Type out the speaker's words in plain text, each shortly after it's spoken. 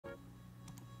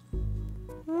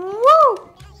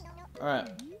Alright.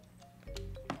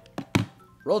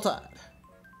 Roll Tide.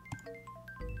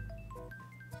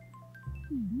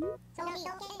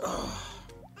 Ugh.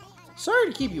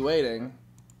 Sorry to keep you waiting.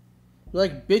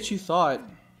 Like, bitch, you thought.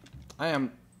 I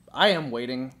am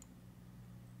waiting.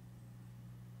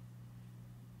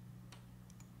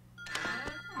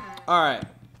 Alright.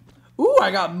 Ooh, I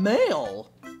got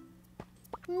mail.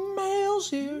 Mail's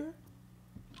here.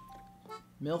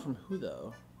 Mail from who,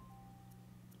 though?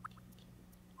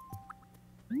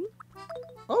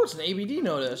 Oh, it's an ABD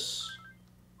notice.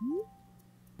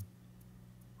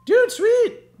 Dude,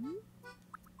 sweet!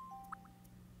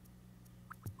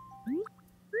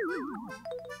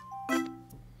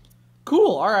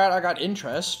 Cool, alright, I got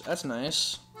interest. That's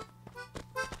nice.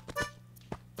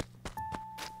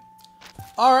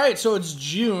 Alright, so it's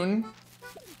June.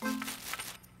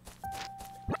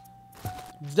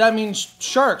 That means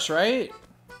sharks, right?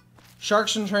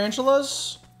 Sharks and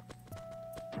tarantulas?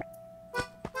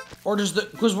 Or does the...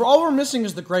 Because all we're missing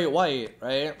is the great white,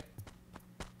 right?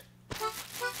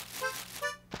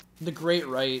 The great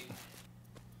right.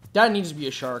 That needs to be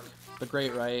a shark. The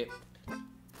great right.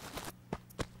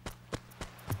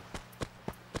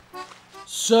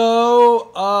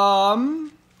 So,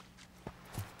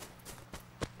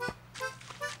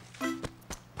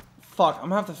 fuck, I'm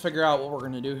gonna have to figure out what we're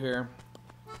gonna do here.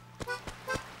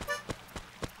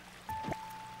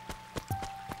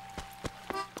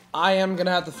 I am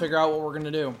gonna have to figure out what we're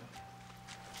gonna do.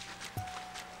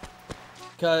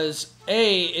 Because,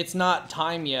 A, it's not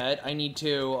time yet. I need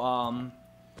to,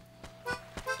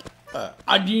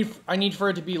 I need for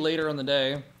it to be later in the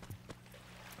day.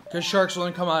 Because sharks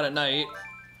only come out at night.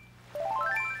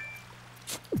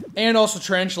 And also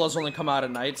tarantulas only come out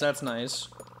at night, so that's nice.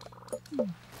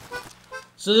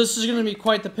 So this is gonna be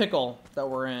quite the pickle that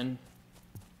we're in.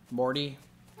 Morty.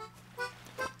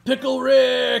 Pickle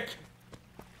Rick!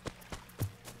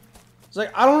 It's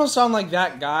like, I don't want to sound like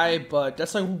that guy, but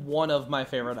that's like one of my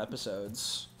favorite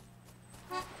episodes.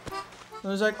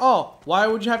 And it's like, oh, why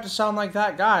would you have to sound like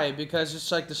that guy? Because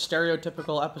it's like the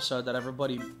stereotypical episode that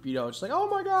everybody, you know, it's like, oh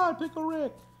my god, Pickle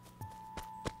Rick.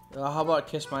 How about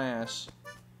Kiss My Ass?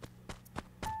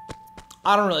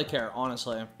 I don't really care,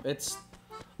 honestly. It's,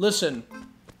 listen,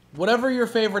 whatever your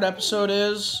favorite episode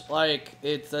is, like,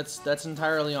 that's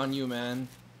entirely on you, man.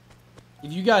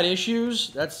 If you got issues,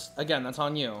 that's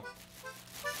on you.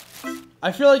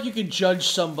 I feel like you could judge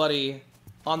somebody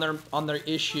on their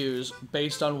issues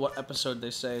based on what episode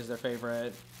they say is their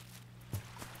favorite.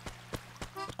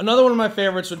 Another one of my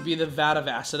favorites would be the Vat of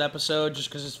Acid episode, just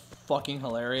because it's fucking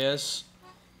hilarious.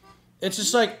 It's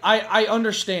just like, I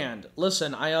understand.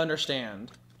 Listen, I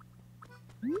understand.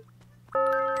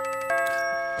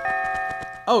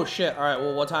 Oh shit, alright,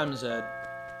 well what time is it?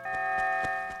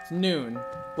 It's noon.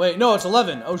 Wait, no, it's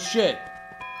 11. Oh shit.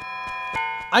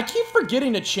 I keep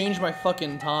forgetting to change my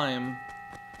fucking time.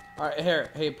 Alright, here.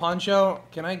 Hey, Poncho.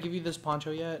 Can I give you this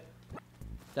poncho yet?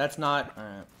 That's not...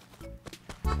 Alright.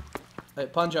 Hey,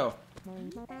 Poncho.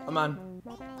 Come on.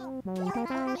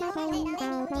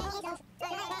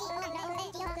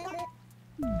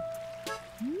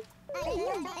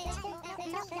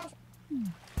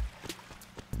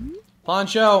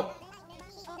 Poncho!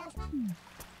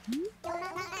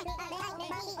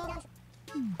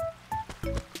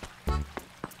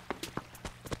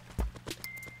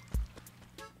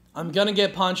 I'm gonna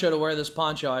get Poncho to wear this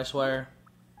poncho, I swear.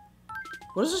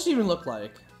 What does this even look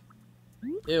like?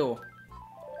 Ew.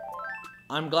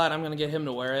 I'm glad I'm gonna get him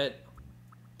to wear it.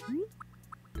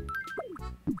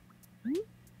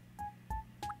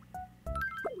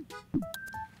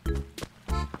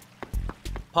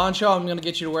 Poncho, I'm gonna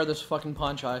get you to wear this fucking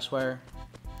poncho, I swear.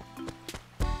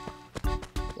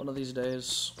 One of these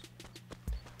days.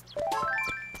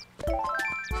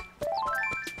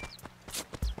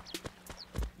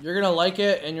 You're gonna like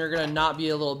it, and you're gonna not be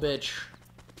a little bitch.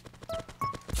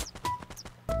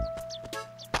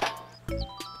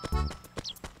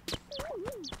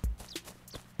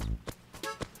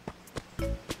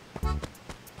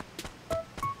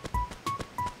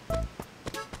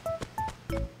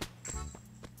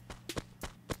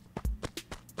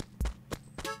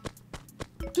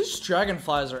 These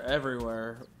dragonflies are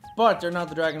everywhere, but they're not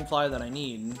the dragonfly that I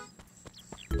need.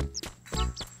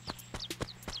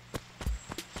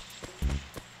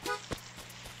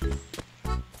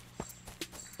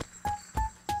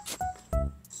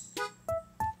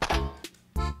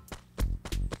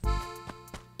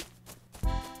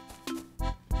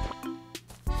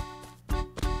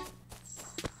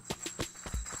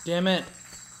 Damn it.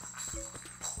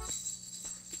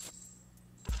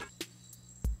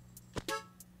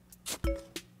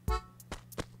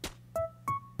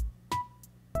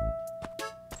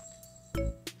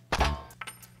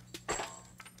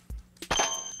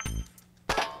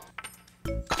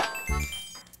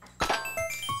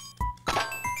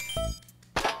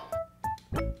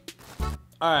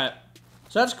 Alright.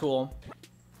 So that's cool.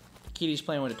 Kitty's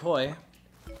playing with a toy.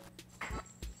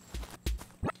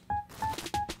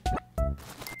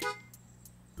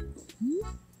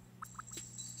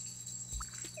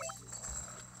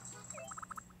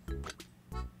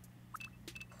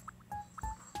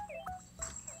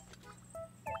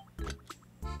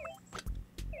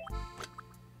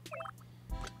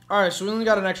 Alright, so we only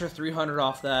got an extra 300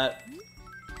 off that.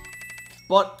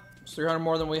 But it's 300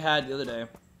 more than we had the other day.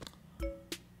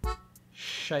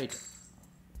 Shite.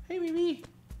 Hey, baby.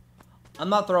 I'm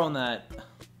not throwing that.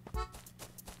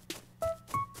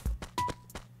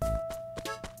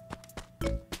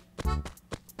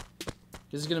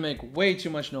 This is gonna make way too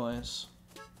much noise.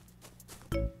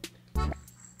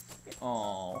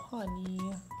 Oh,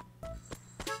 honey.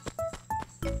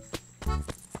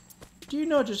 Do you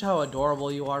know just how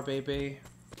adorable you are, baby?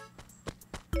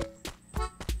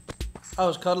 I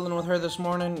was cuddling with her this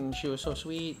morning, and she was so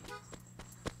sweet.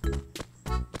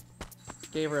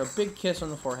 Gave her a big kiss on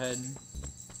the forehead.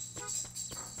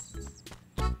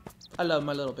 I love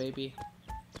my little baby.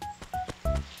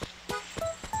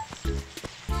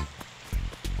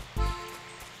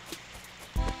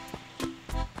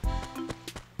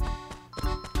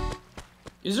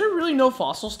 Is there really no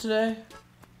fossils today?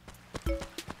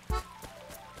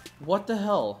 What the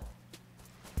hell?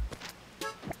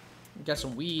 Got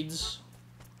some weeds.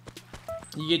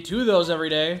 You get 2 of those every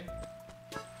day.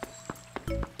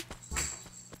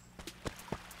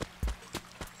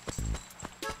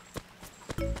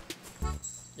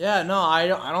 Yeah, no, I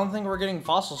don't think we're getting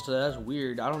fossils today. That's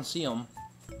weird. I don't see them.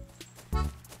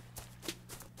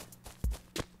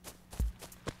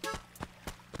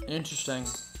 Interesting.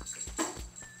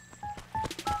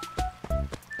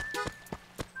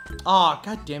 Aw, oh,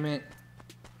 god damn it.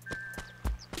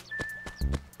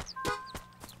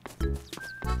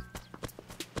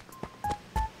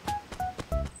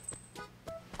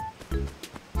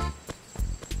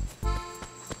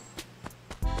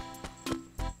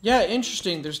 Yeah,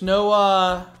 interesting. There's no,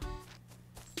 Ah,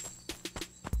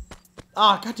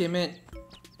 god damn it.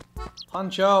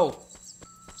 Poncho.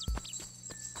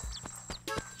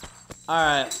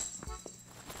 Alright.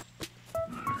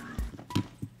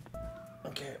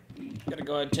 Okay. Gotta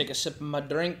go ahead and take a sip of my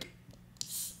drink.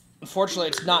 Unfortunately,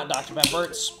 it's not Dr. Pepper,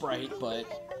 it's Sprite, but...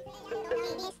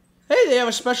 Hey, they have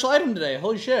a special item today.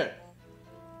 Holy shit.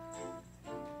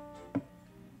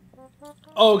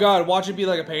 Oh god, watch it be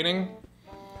like a painting.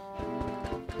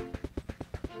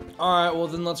 Alright, well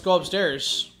then let's go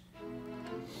upstairs.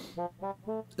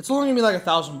 It's only gonna be like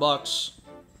 $1,000.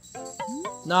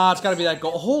 Nah, it's gotta be that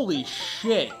gold. Holy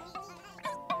shit.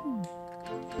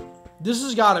 This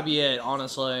has gotta be it,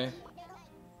 honestly.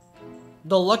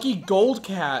 The lucky gold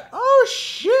cat. Oh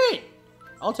shit!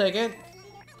 I'll take it.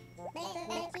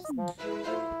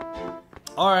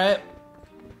 Alright.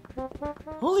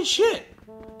 Holy shit!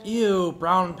 Ew,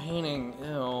 brown painting.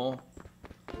 Ew.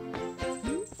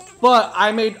 But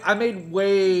I made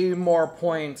way more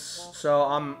points, so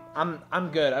I'm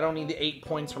good. I don't need the 8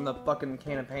 points from the fucking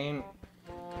can of paint.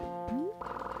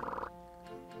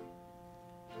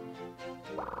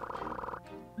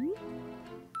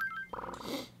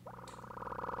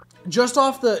 Just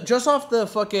off the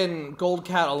fucking gold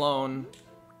cat alone.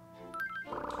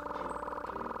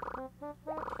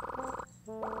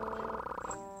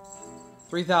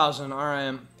 $3,000. All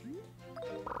right.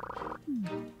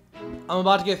 I'm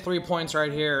about to get 3 points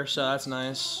right here, so that's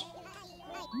nice.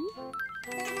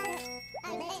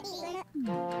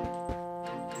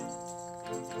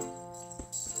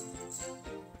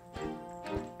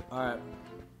 Alright.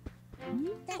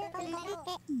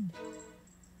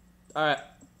 Alright.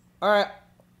 Alright.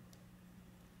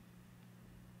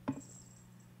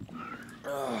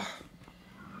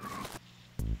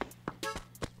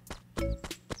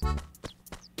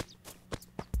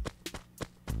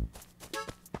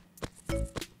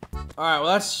 Alright,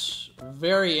 well that's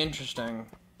very interesting.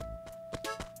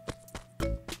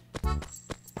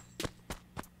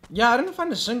 Yeah, I didn't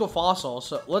find a single fossil,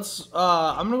 so let's,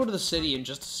 I'm gonna go to the city in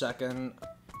just a second.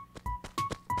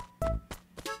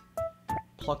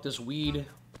 Pluck this weed.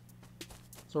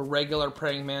 It's a regular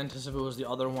praying mantis. If it was the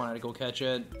other one, I'd go catch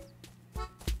it.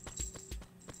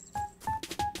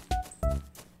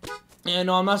 Yeah,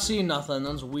 no, I'm not seeing nothing.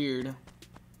 That's weird.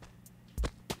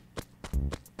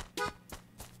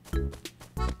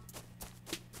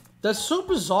 That's so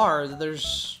bizarre that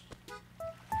there's...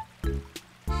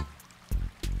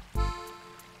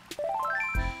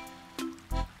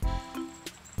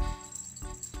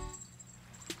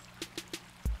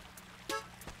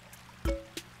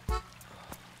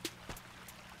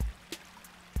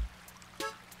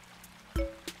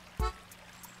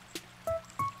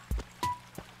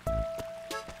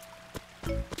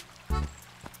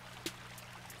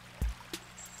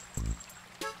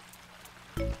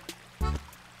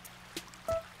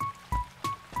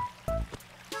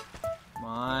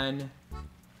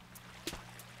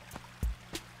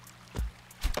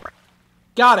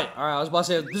 Got it! Alright, I was about to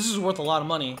say, this is worth a lot of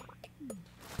money.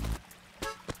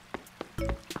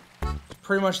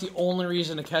 Pretty much the only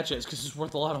reason to catch it is because it's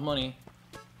worth a lot of money.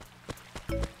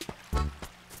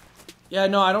 Yeah,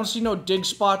 no, I don't see no dig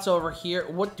spots over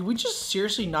here. What, do we just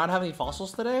seriously not have any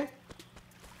fossils today?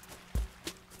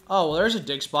 Oh, well, there's a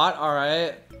dig spot.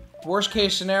 Alright. Worst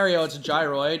case scenario, it's a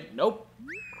gyroid. Nope.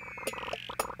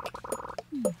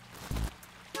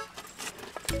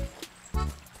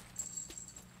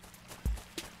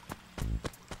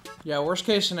 Yeah, worst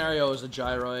case scenario is a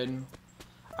gyroid.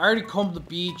 I already combed the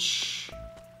beach.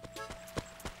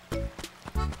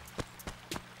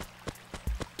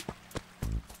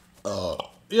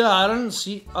 Yeah, I didn't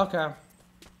see... Okay.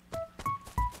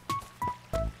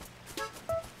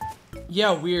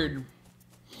 Yeah, weird.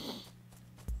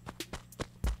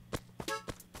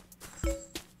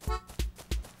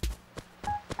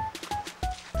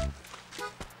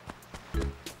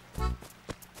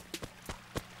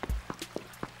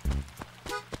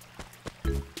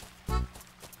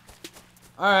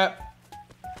 Alright.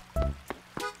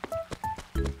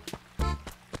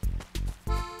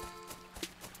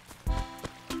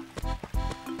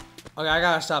 Okay, I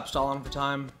gotta stop stalling for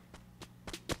time.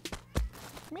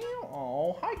 Meow.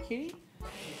 Oh, hi, kitty.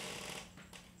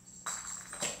 I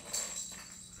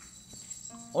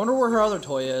wonder where her other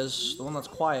toy is. The one that's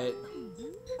quiet.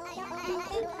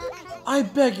 I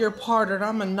beg your pardon.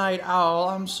 I'm a night owl.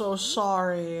 I'm so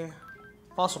sorry.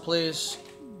 Fossil, please.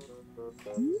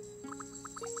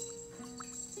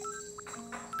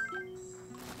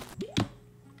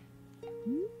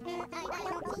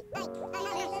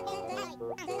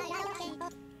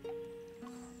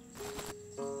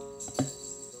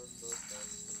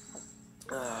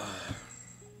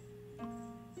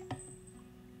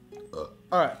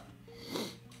 Alright.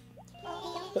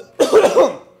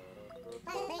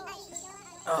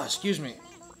 Oh, excuse me.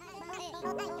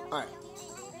 Alright.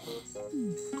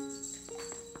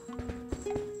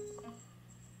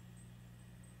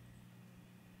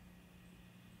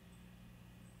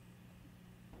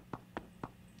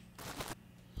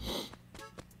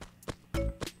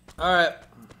 Alright.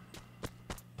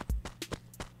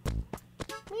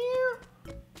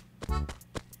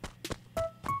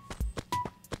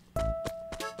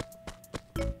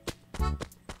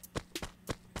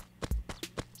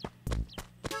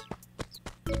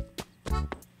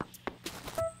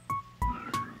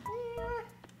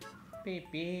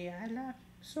 Baby, I love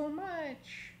you so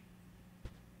much.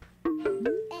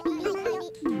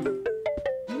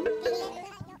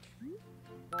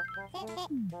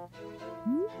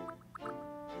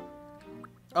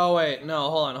 Oh wait, no,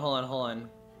 hold on.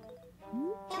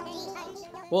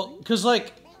 Well, cause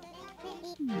like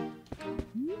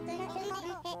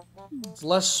it's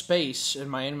less space in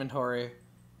my inventory.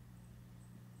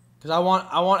 Cause I want,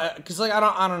 cause like I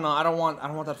don't know, I don't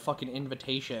want that fucking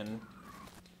invitation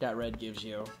that red gives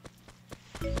you.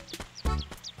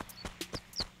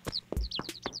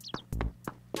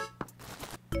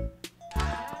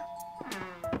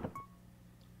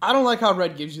 I don't like how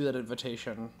red gives you that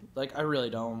invitation. Like, I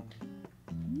really don't.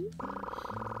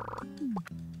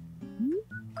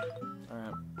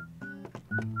 Alright.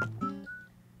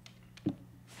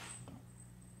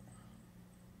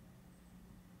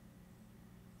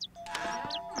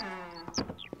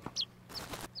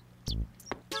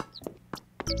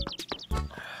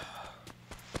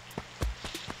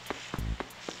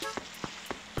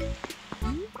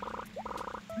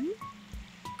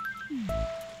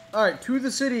 Alright, to the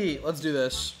city. Let's do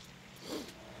this.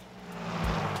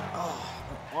 Oh,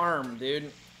 my arm,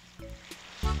 dude.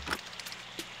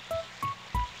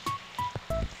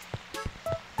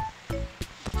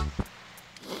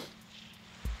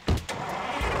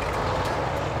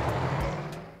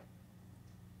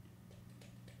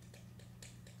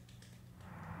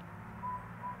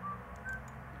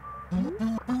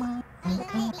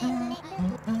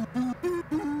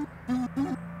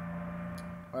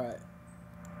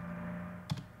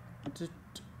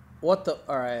 What the?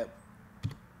 Alright.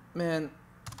 Man.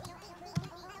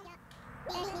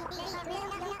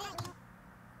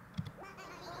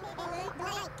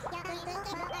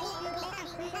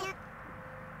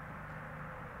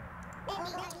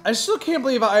 I still can't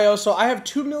believe so I have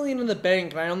 2 million in the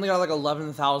bank and I only got like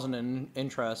 11,000 in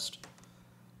interest.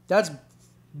 That's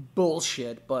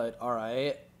bullshit, but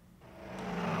alright.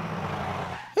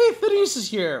 Hey, Phineas is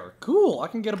here. Cool, I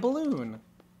can get a balloon.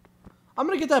 I'm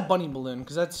gonna get that bunny balloon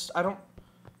because that's I don't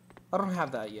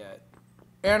have that yet,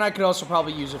 and I could also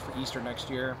probably use it for Easter next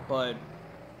year. But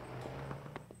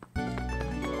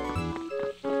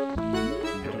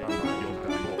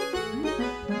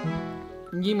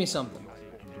give me something.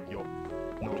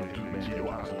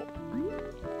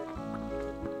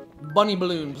 Bunny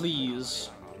balloon, please.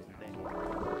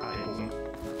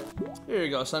 Here you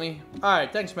go, Sonny.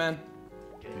 Alright, thanks, man.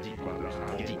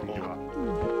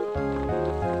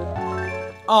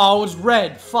 Oh, it was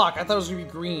red. Fuck, I thought it was gonna be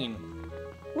green.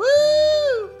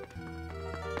 Woo!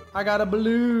 I got a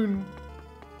balloon.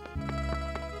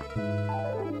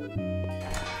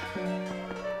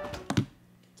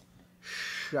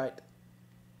 Shite.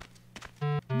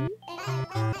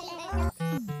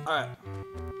 Alright.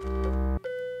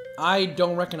 I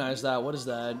don't recognize that. What is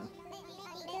that?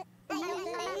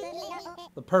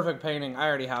 The perfect painting. I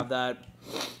already have that.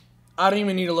 I don't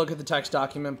even need to look at the text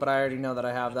document, but I already know that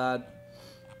I have that.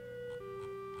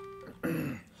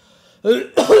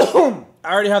 I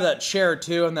already have that chair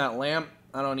too and that lamp.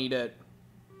 I don't need it.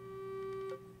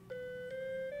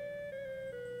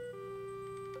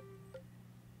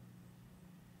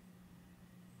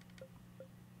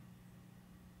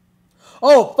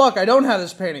 Oh, fuck, I don't have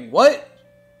this painting. What?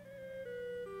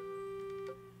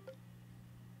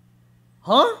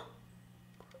 Huh?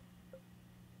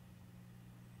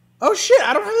 Oh shit,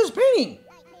 I don't have this painting.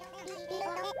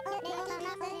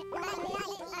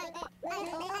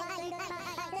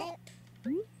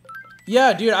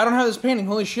 Yeah, dude, I don't have this painting.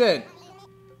 Holy shit.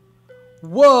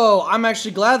 Whoa, I'm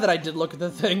actually glad that I did look at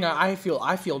the thing. I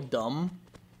feel dumb.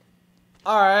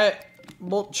 Alright.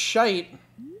 Well, shite.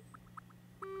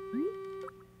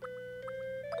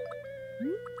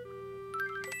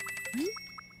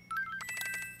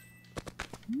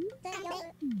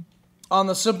 On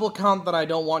the simple count that I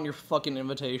don't want your fucking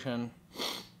invitation.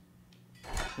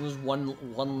 There's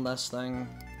one less thing.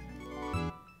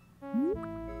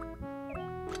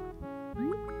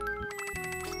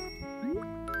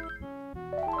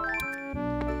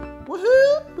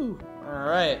 Woohoo!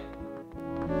 Alright.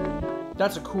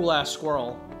 That's a cool ass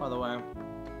squirrel, by the way.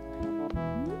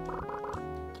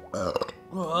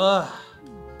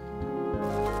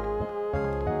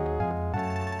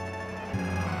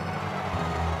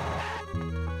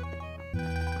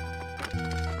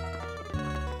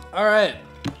 Alright.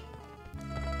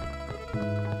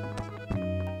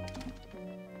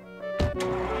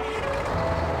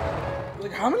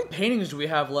 Like, how many paintings do we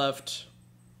have left?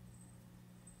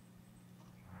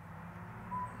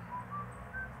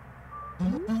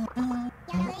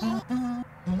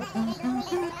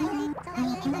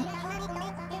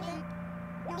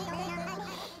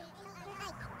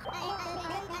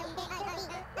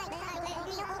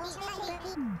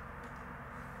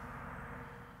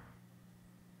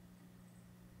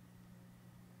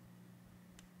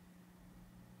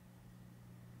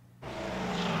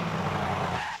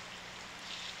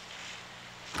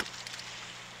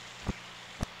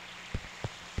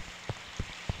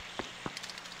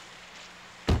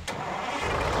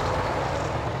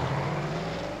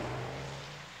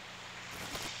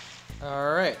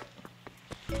 Alright.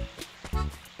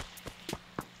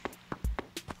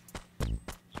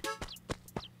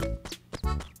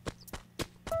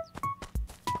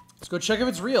 Let's go check if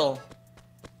it's real.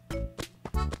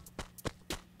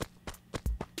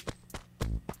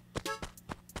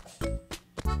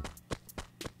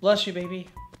 Bless you, baby.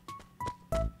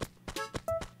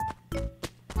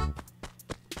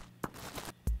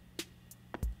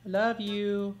 I love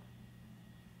you.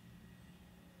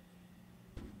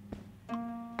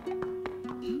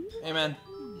 Amen.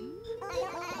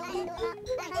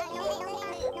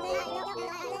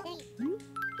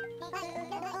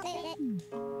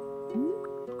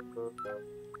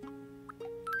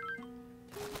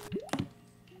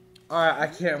 Alright, I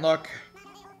can't look.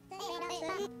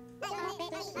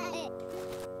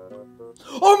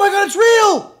 Oh my god, it's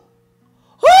real!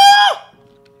 Ah!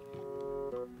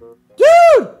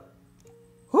 Dude!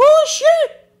 Holy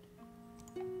shit!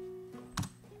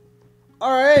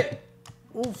 Alright.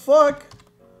 Oh, fuck.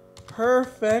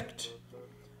 Perfect.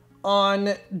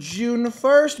 On June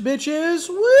 1st, bitches.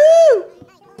 Woo!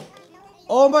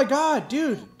 Oh my god,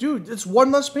 dude. Dude, it's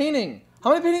one less painting.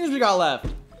 How many paintings we got left?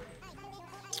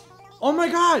 Oh my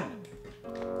god.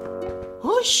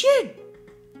 Holy shit.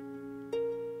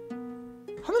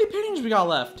 How many paintings we got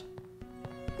left?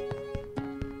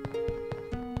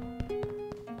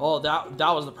 Oh, that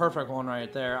was the perfect one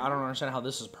right there. I don't understand how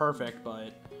this is perfect,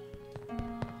 but...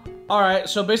 Alright,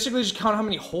 so basically just count how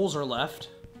many holes are left.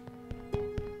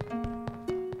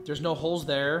 There's no holes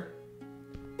there.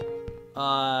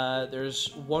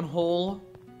 There's one hole.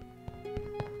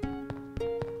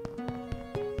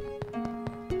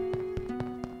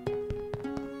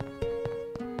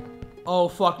 Oh,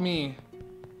 fuck me.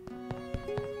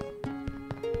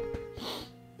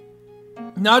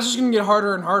 Now it's just gonna get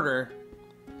harder and harder.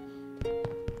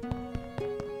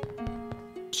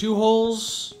 2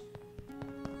 holes.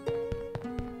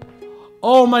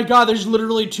 Oh my god, there's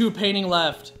literally 2 painting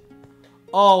left.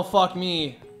 Oh, fuck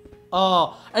me.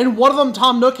 Oh, and one of them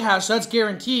Tom Nook has, so that's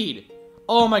guaranteed.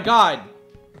 Oh my god.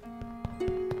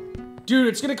 Dude,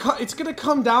 it's gonna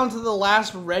come down to the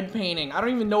last red painting. I don't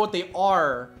even know what they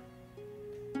are.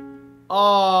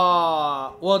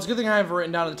 Well, it's a good thing I have it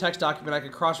written down in the text document. I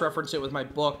could cross-reference it with my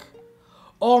book.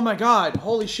 Oh my god,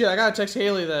 holy shit, I gotta text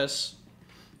Haley this.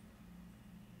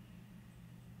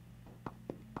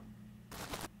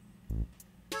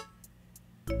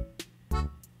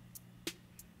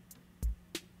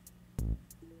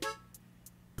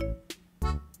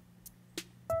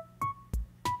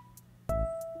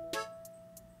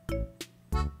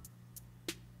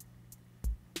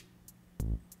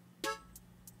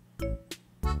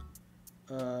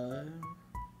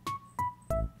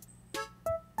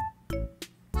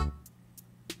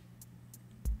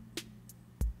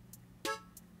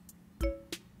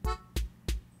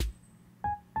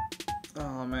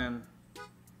 Oh, man.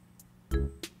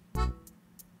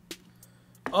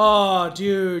 Oh,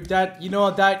 dude, that, you know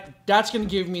what, that's gonna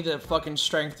give me the fucking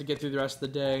strength to get through the rest of the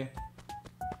day.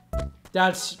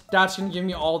 That's gonna give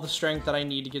me all the strength that I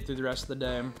need to get through the rest of the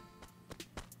day.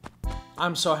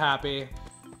 I'm so happy.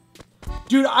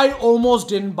 Dude, I almost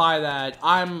didn't buy that.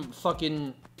 I'm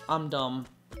dumb.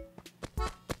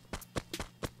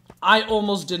 I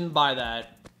almost didn't buy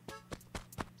that.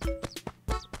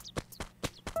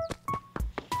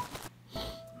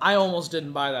 I almost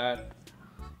didn't buy that.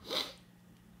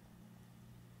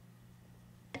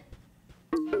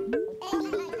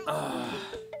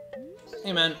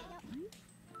 Hey, man. You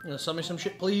gonna sell me some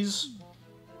shit, please?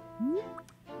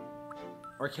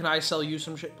 Or can I sell you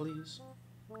some shit, please?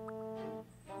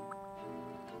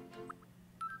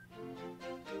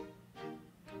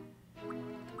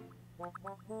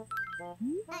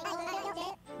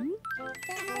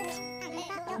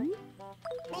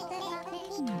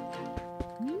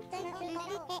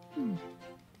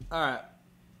 Alright.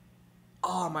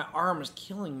 Oh, my arm is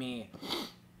killing me.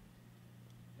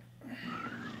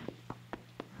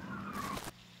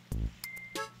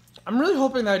 I'm really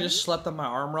hoping that I just slept on my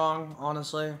arm wrong,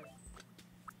 honestly.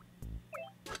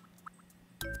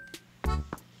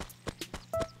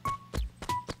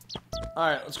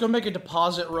 Alright, let's go make a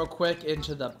deposit real quick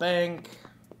into the bank.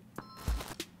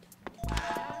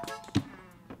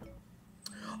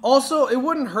 Also, it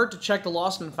wouldn't hurt to check the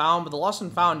lost and found, but the lost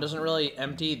and found doesn't really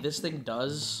empty. This thing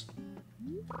does.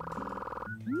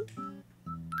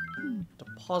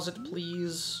 Deposit,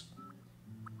 please.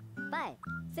 5,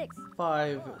 6.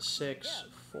 5, 6,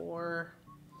 4.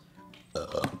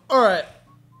 Alright.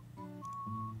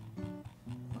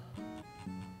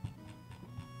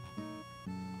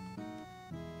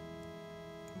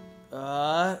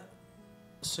 Uh,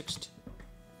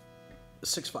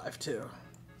 652.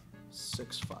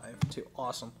 652.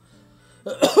 Awesome.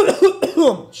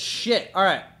 Shit. All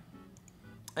right.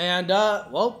 And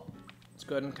well, let's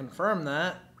go ahead and confirm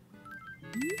that.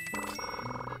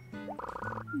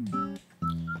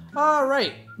 All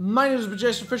right. My name is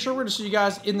Jason Fisher. We're gonna see you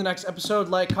guys in the next episode.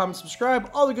 Like, comment, subscribe,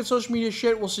 all the good social media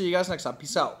shit. We'll see you guys next time.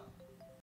 Peace out.